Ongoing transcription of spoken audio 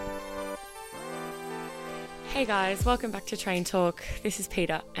Hey guys, welcome back to Train Talk. This is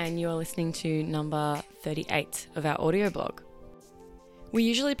Peter and you're listening to number 38 of our audio blog. We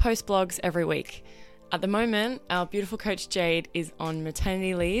usually post blogs every week. At the moment, our beautiful coach Jade is on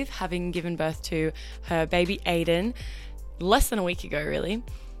maternity leave, having given birth to her baby Aiden less than a week ago, really.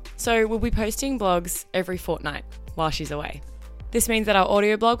 So we'll be posting blogs every fortnight while she's away. This means that our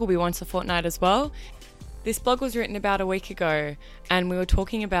audio blog will be once a fortnight as well. This blog was written about a week ago and we were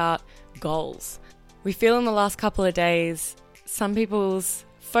talking about goals. We feel in the last couple of days, some people's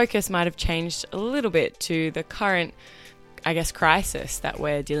focus might have changed a little bit to the current, crisis that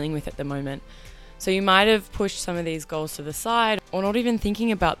we're dealing with at the moment. So you might have pushed some of these goals to the side or not even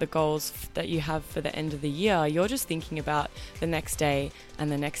thinking about the goals that you have for the end of the year. You're just thinking about the next day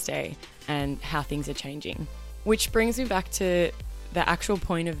and the next day and how things are changing. Which brings me back to the actual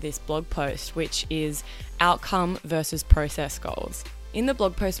point of this blog post, which is outcome versus process goals. In the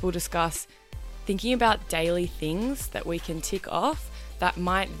blog post, we'll discuss thinking about daily things that we can tick off that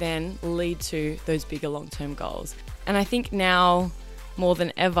might then lead to those bigger long-term goals. And I think now, more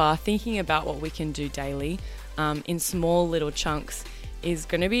than ever, thinking about what we can do daily in small little chunks is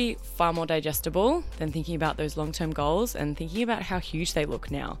going to be far more digestible than thinking about those long-term goals and thinking about how huge they look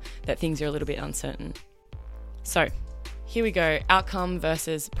now that things are a little bit uncertain. So here we go, outcome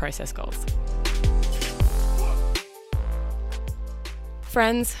versus process goals.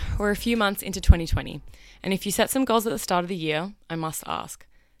 Friends, we're a few months into 2020, and if you set some goals at the start of the year, I must ask,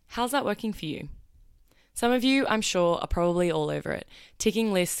 how's that working for you? Some of you, I'm sure, are probably all over it,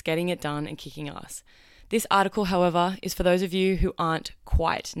 ticking lists, getting it done, and kicking ass. This article, however, is for those of you who aren't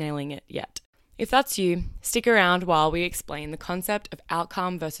quite nailing it yet. If that's you, stick around while we explain the concept of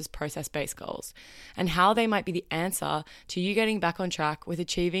outcome versus process-based goals, and how they might be the answer to you getting back on track with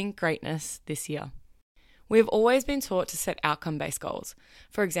achieving greatness this year. We have always been taught to set outcome-based goals.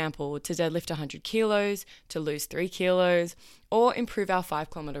 For example, to deadlift 100 kilos, to lose 3 kilos, or improve our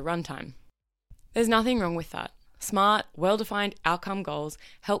 5-kilometer run time. There's nothing wrong with that. Smart, well-defined outcome goals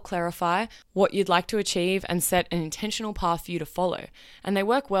help clarify what you'd like to achieve and set an intentional path for you to follow, and they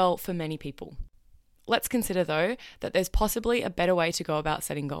work well for many people. Let's consider, though, that there's possibly a better way to go about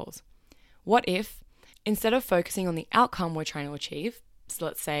setting goals. What if, instead of focusing on the outcome we're trying to achieve, so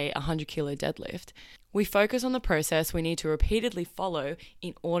let's say a 100 kilo deadlift, we focus on the process we need to repeatedly follow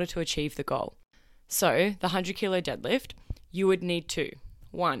in order to achieve the goal. So, the 100 kilo deadlift, you would need to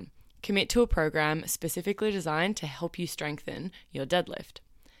 1. Commit to a program specifically designed to help you strengthen your deadlift.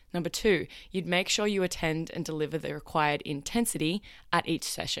 2, you'd make sure you attend and deliver the required intensity at each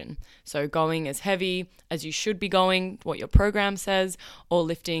session. So going as heavy as you should be going, what your program says, or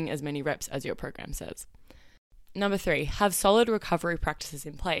lifting as many reps as your program says. 3, have solid recovery practices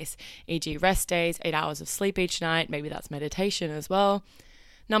in place, e.g. rest days, 8 hours of sleep each night, maybe that's meditation as well.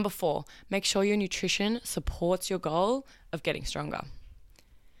 4, make sure your nutrition supports your goal of getting stronger.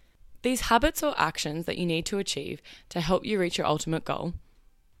 These habits or actions that you need to achieve to help you reach your ultimate goal,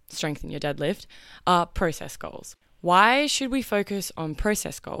 strengthen your deadlift, are process goals. Why should we focus on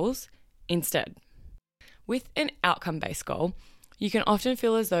process goals instead? With an outcome-based goal, you can often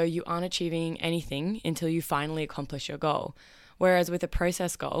feel as though you aren't achieving anything until you finally accomplish your goal. Whereas with a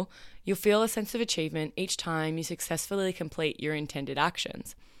process goal, you'll feel a sense of achievement each time you successfully complete your intended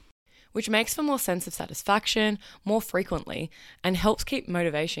actions, which makes for more sense of satisfaction more frequently and helps keep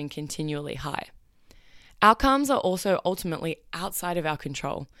motivation continually high. Outcomes are also ultimately outside of our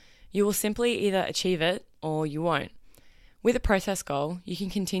control. You will simply either achieve it or you won't. With a process goal, you can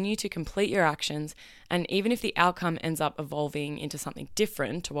continue to complete your actions, and even if the outcome ends up evolving into something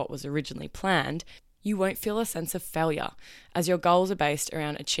different to what was originally planned, you won't feel a sense of failure, as your goals are based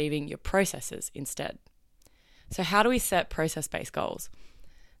around achieving your processes instead. So how do we set process-based goals?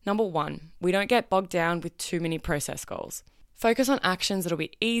 1, we don't get bogged down with too many process goals. Focus on actions that will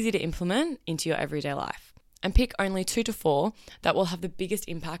be easy to implement into your everyday life, and pick only 2 to 4 that will have the biggest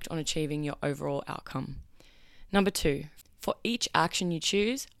impact on achieving your overall outcome. 2, for each action you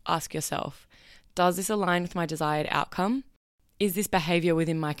choose, ask yourself, does this align with my desired outcome? Is this behavior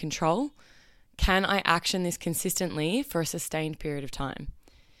within my control? Can I action this consistently for a sustained period of time?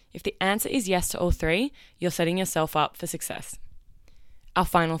 If the answer is yes to all 3, you're setting yourself up for success. Our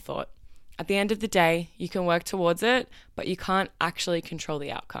final thought. At the end of the day, you can work towards it, but you can't actually control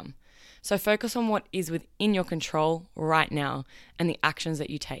the outcome. So focus on what is within your control right now and the actions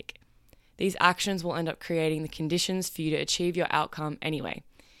that you take. These actions will end up creating the conditions for you to achieve your outcome anyway.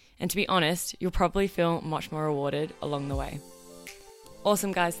 And to be honest, you'll probably feel much more rewarded along the way.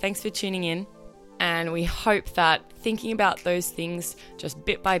 Awesome, guys. Thanks for tuning in. And we hope that thinking about those things just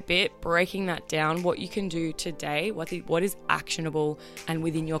bit by bit, breaking that down, what you can do today, what is actionable and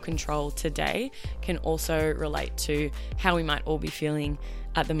within your control today, can also relate to how we might all be feeling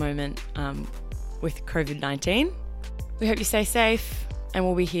at the moment with COVID-19. We hope you stay safe, and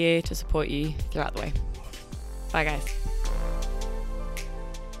we'll be here to support you throughout the way. Bye, guys.